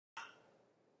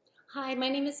Hi, my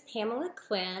name is Pamela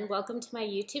Quinn. Welcome to my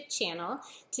YouTube channel.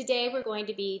 Today we're going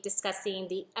to be discussing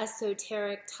the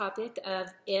esoteric topic of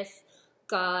if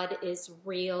God is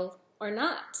real or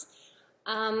not.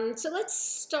 So let's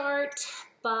start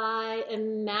by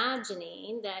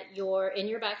imagining that you're in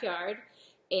your backyard,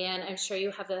 and I'm sure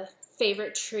you have a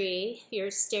favorite tree.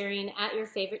 You're staring at your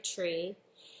favorite tree,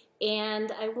 and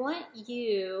I want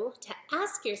you to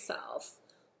ask yourself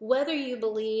whether you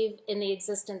believe in the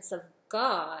existence of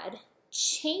God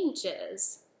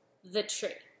changes the tree.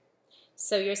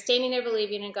 So you're standing there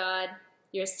believing in God,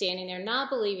 you're standing there not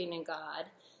believing in God.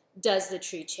 Does the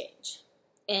tree change?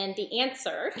 And the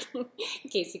answer, in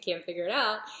case you can't figure it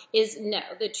out, is no.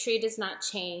 The tree does not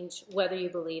change whether you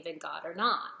believe in God or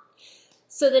not.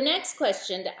 So the next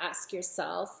question to ask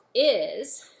yourself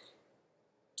is,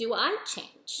 do I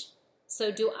change? So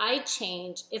do I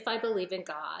change if I believe in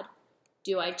God?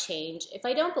 Do I change if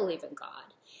I don't believe in God?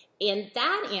 And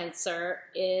that answer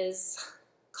is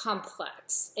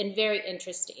complex and very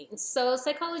interesting. So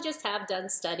psychologists have done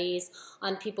studies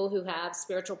on people who have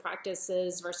spiritual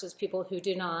practices versus people who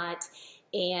do not.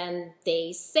 And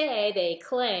they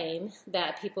claim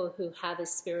that people who have a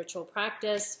spiritual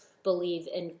practice, believe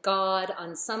in God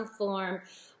on some form,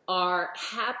 are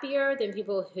happier than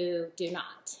people who do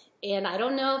not. And I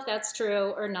don't know if that's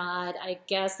true or not. I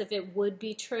guess if it would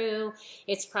be true,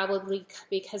 it's probably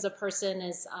because a person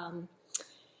is,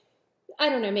 I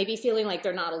don't know, maybe feeling like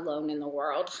they're not alone in the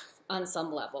world on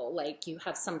some level. Like you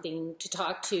have something to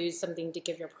talk to, something to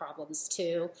give your problems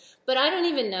to. But I don't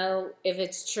even know if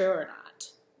it's true or not,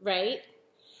 right?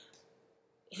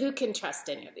 Who can trust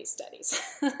any of these studies?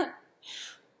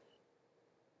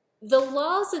 The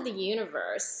laws of the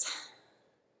universe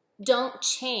don't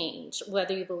change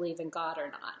whether you believe in God or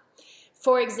not.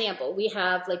 For example, we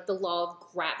have like the law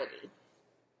of gravity.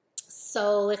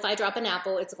 So if I drop an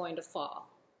apple, it's going to fall.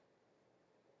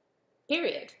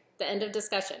 Period. The end of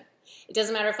discussion. It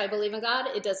doesn't matter if I believe in God.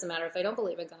 It doesn't matter if I don't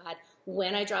believe in God.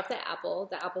 When I drop the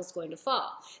apple's going to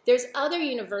fall. There's other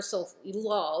universal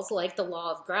laws like the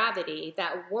law of gravity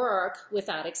that work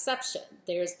without exception.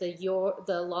 There's the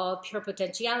law of pure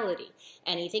potentiality.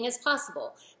 Anything is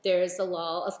possible. There's the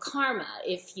law of karma.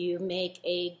 If you make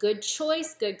a good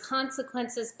choice, good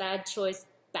consequences, bad choice,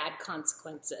 bad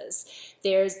consequences.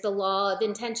 There's the law of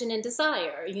intention and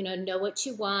desire. Know what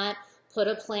you want. Put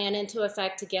a plan into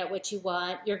effect to get what you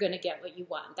want, you're going to get what you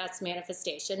want. That's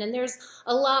manifestation. And there's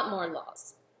a lot more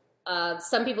laws.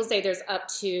 Some people say there's up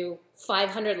to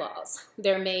 500 laws.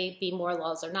 There may be more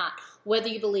laws or not. Whether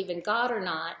you believe in God or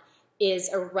not is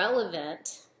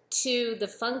irrelevant to the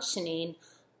functioning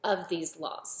of these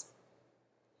laws.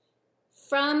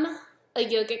 From a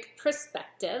yogic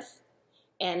perspective,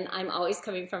 and I'm always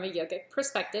coming from a yogic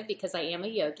perspective because I am a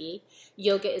yogi.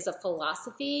 Yoga is a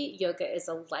philosophy, yoga is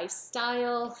a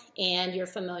lifestyle, and you're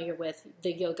familiar with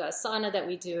the yoga asana that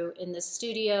we do in the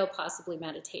studio, possibly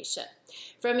meditation.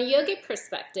 From a yogic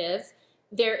perspective,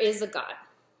 there is a God,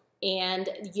 and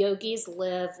yogis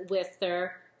live with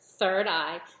their third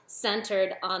eye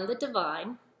centered on the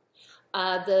divine.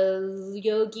 The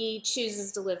yogi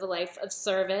chooses to live a life of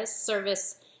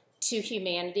service to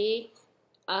humanity,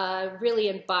 really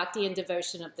in bhakti and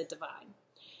devotion of the divine.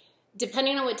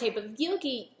 Depending on what type of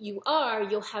yogi you are,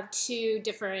 you'll have two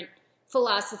different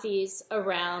philosophies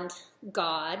around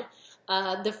God.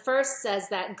 The first says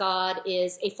that God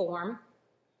is a form,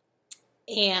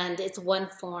 and it's one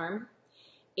form,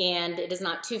 and it is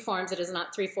not two forms, it is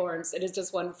not three forms, it is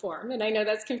just one form. And I know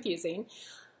that's confusing.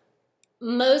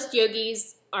 Most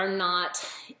yogis are not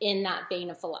in that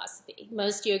vein of philosophy.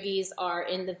 Most yogis are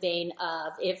in the vein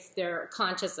of, if they're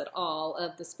conscious at all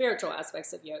of the spiritual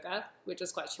aspects of yoga, which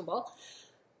is questionable,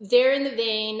 they're in the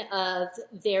vein of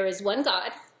there is one God,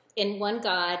 and one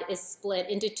God is split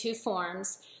into two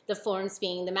forms, the forms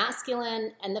being the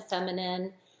masculine and the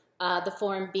feminine, the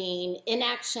form being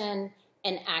inaction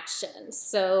and action.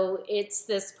 So it's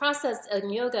this process in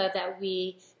yoga that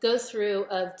we go through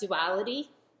of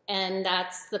duality, and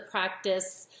that's the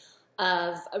practice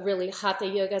of really hatha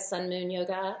yoga, sun moon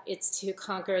yoga. It's to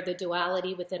conquer the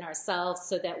duality within ourselves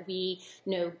so that we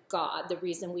know God. The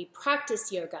reason we practice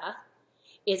yoga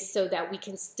is so that we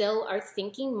can still our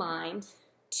thinking mind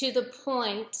to the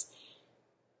point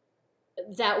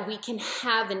that we can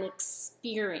have an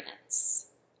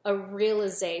experience, a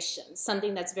realization,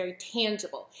 something that's very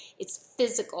tangible. It's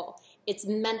physical, it's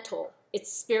mental,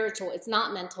 it's spiritual, it's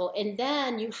not mental. And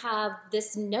then you have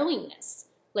this knowingness,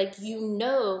 like you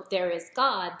know there is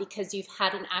God because you've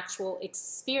had an actual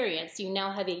experience. You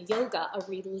now have a yoga, a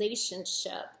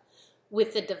relationship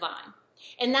with the divine.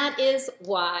 And that is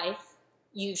why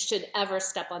you should ever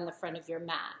step on the front of your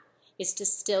mat. is to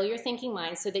still your thinking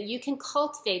mind so that you can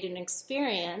cultivate an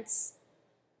experience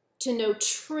to know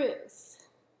truth.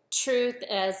 Truth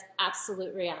as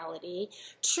absolute reality.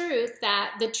 Truth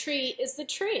that the tree is the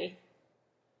tree.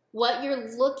 What you're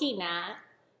looking at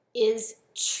is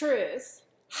truth.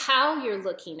 How you're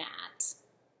looking at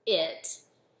it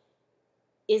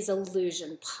is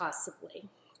illusion, possibly.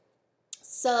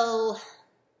 So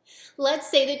let's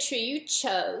say the tree you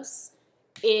chose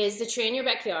is the tree in your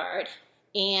backyard,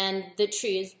 and the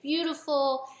tree is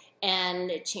beautiful and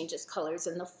it changes colors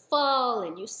in the fall,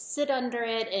 and you sit under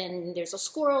it, and there's a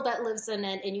squirrel that lives in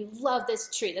it, and you love this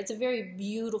tree. That's a very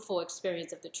beautiful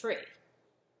experience of the tree.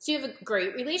 So you have a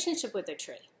great relationship with the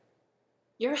tree.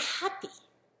 You're happy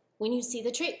when you see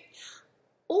the tree.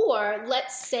 Or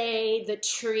let's say the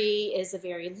tree is a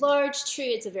very large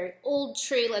tree, it's a very old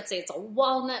tree. Let's say it's a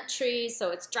walnut tree,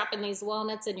 so it's dropping these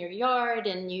walnuts in your yard,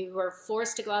 and you were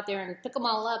forced to go out there and pick them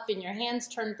all up, and your hands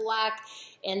turn black,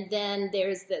 and then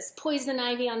there's this poison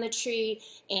ivy on the tree,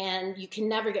 and you can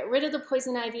never get rid of the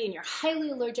poison ivy, and you're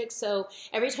highly allergic, so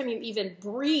every time you even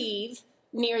breathe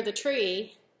near the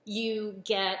tree, you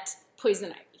get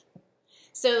poison ivy.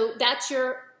 So that's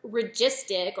your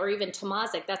registic, or even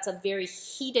tamazic. That's a very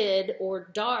heated or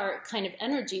dark kind of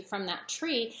energy from that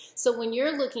tree. So when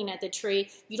you're looking at the tree,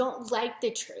 you don't like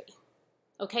the tree.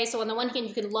 Okay, so on the one hand,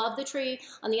 you can love the tree.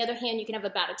 On the other hand, you can have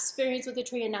a bad experience with the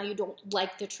tree, and now you don't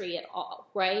like the tree at all,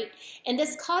 right? And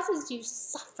this causes you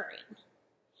suffering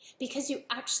because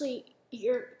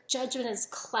your judgment is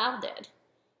clouded.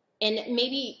 And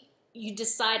maybe you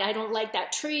decide, I don't like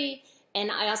that tree, and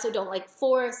I also don't like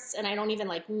forests, and I don't even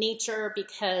like nature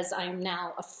because I'm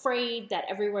now afraid that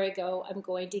everywhere I go, I'm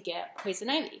going to get poison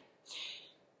ivy.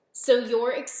 So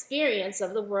your experience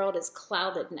of the world is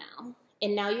clouded now,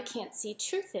 and now you can't see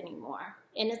truth anymore,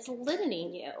 and it's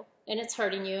limiting you, and it's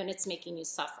hurting you, and it's making you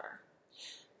suffer.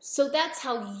 So that's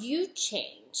how you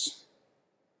change,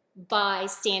 by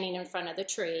standing in front of the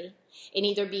tree and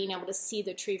either being able to see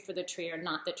the tree for the tree or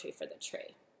not the tree for the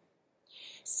tree.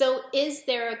 So is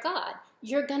there a God?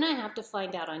 You're going to have to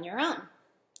find out on your own.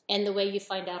 And the way you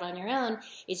find out on your own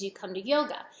is you come to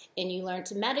yoga and you learn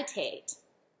to meditate.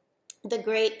 The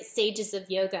great sages of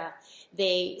yoga,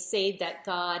 they say that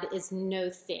God is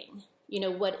no thing. You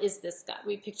know, what is this God?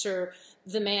 We picture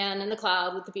the man in the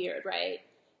cloud with the beard, right?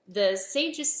 The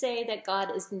sages say that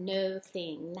God is no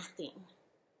thing, nothing.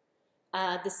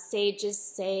 The sages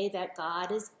say that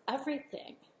God is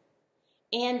everything.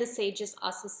 And the sages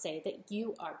also say that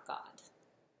you are God.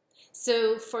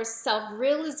 So for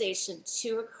self-realization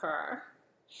to occur,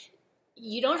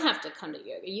 you don't have to come to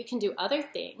yoga. You can do other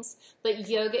things, but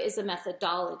yoga is a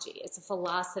methodology. It's a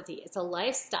philosophy. It's a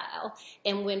lifestyle.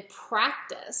 And when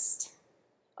practiced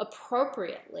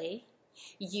appropriately,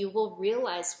 you will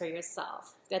realize for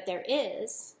yourself that there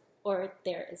is or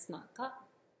there is not God.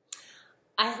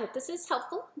 I hope this is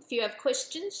helpful. If you have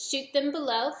questions, shoot them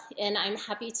below, and I'm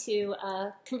happy to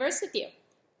converse with you.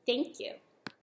 Thank you.